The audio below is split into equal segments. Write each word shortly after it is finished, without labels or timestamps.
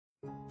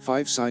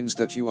5 signs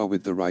that you are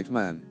with the right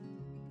man.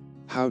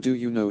 How do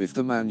you know if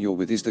the man you're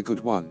with is the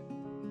good one?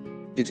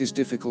 It is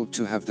difficult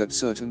to have that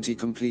certainty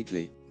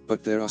completely,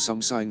 but there are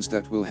some signs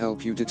that will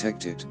help you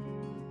detect it.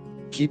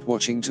 Keep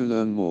watching to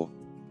learn more.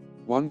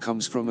 1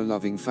 comes from a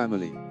loving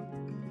family.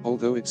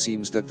 Although it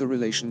seems that the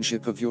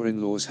relationship of your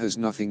in-laws has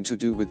nothing to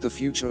do with the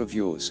future of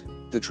yours,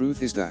 the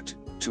truth is that,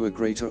 to a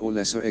greater or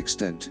lesser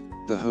extent,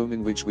 the home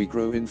in which we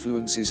grow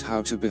influences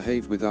how to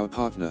behave with our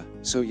partner.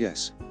 So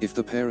yes, if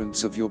the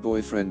parents of your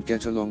boyfriend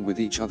get along with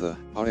each other,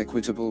 are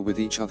equitable with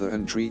each other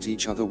and treat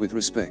each other with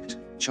respect,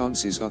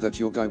 chances are that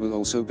your guy will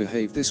also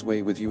behave this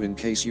way with you in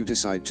case you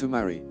decide to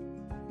marry.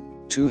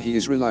 2. He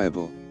is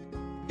reliable.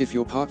 If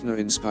your partner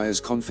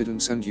inspires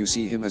confidence and you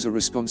see him as a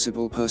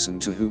responsible person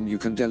to whom you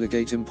can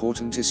delegate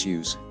important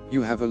issues,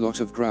 you have a lot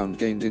of ground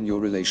gained in your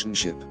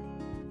relationship.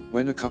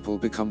 When a couple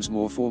becomes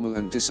more formal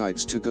and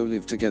decides to go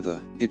live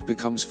together, it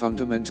becomes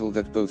fundamental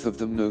that both of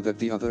them know that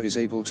the other is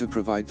able to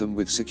provide them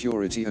with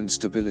security and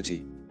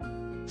stability.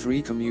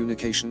 3.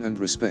 Communication and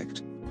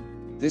respect.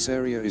 This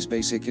area is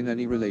basic in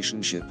any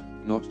relationship,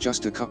 not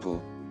just a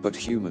couple, but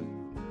human.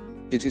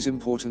 It is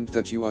important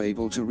that you are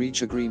able to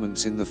reach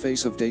agreements in the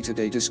face of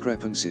day-to-day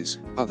discrepancies,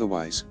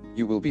 otherwise,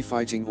 you will be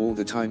fighting all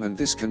the time and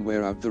this can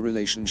wear out the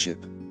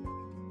relationship.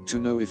 To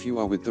know if you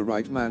are with the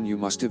right man, you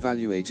must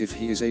evaluate if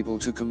he is able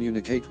to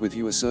communicate with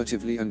you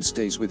assertively and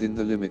stays within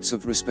the limits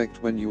of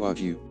respect when you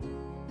argue.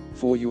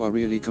 4. You are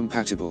really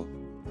compatible.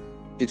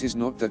 It is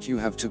not that you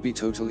have to be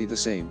totally the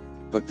same,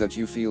 but that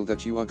you feel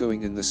that you are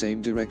going in the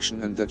same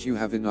direction and that you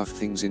have enough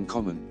things in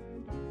common.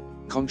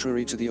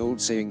 Contrary to the old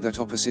saying that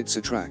opposites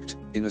attract,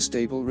 in a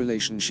stable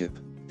relationship,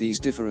 these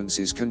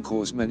differences can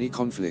cause many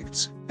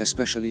conflicts,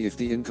 especially if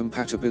the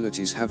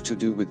incompatibilities have to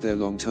do with their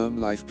long-term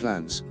life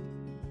plans.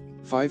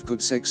 5.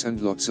 Good sex and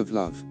lots of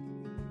love.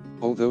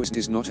 Although it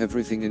is not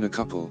everything in a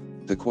couple,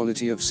 the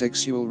quality of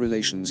sexual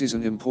relations is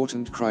an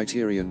important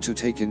criterion to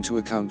take into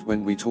account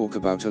when we talk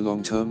about a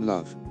long-term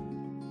love.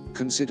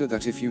 Consider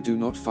that if you do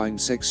not find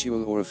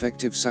sexual or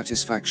affective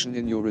satisfaction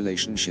in your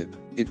relationship,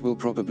 it will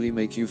probably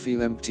make you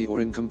feel empty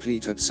or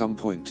incomplete at some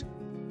point.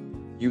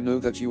 You know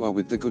that you are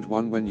with the good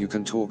one when you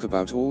can talk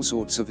about all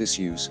sorts of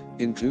issues,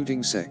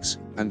 including sex,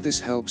 and this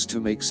helps to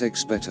make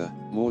sex better,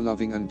 more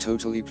loving and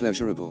totally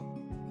pleasurable.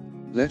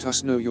 Let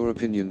us know your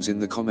opinions in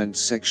the comments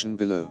section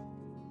below.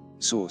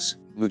 Source: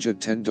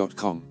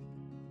 mujad10.com.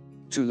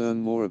 To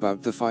learn more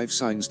about the 5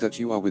 signs that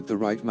you are with the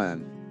right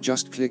man,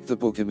 just click the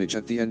book image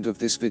at the end of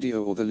this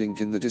video or the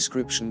link in the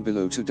description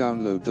below to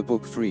download the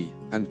book free,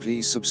 and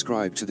please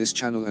subscribe to this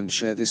channel and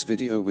share this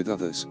video with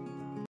others.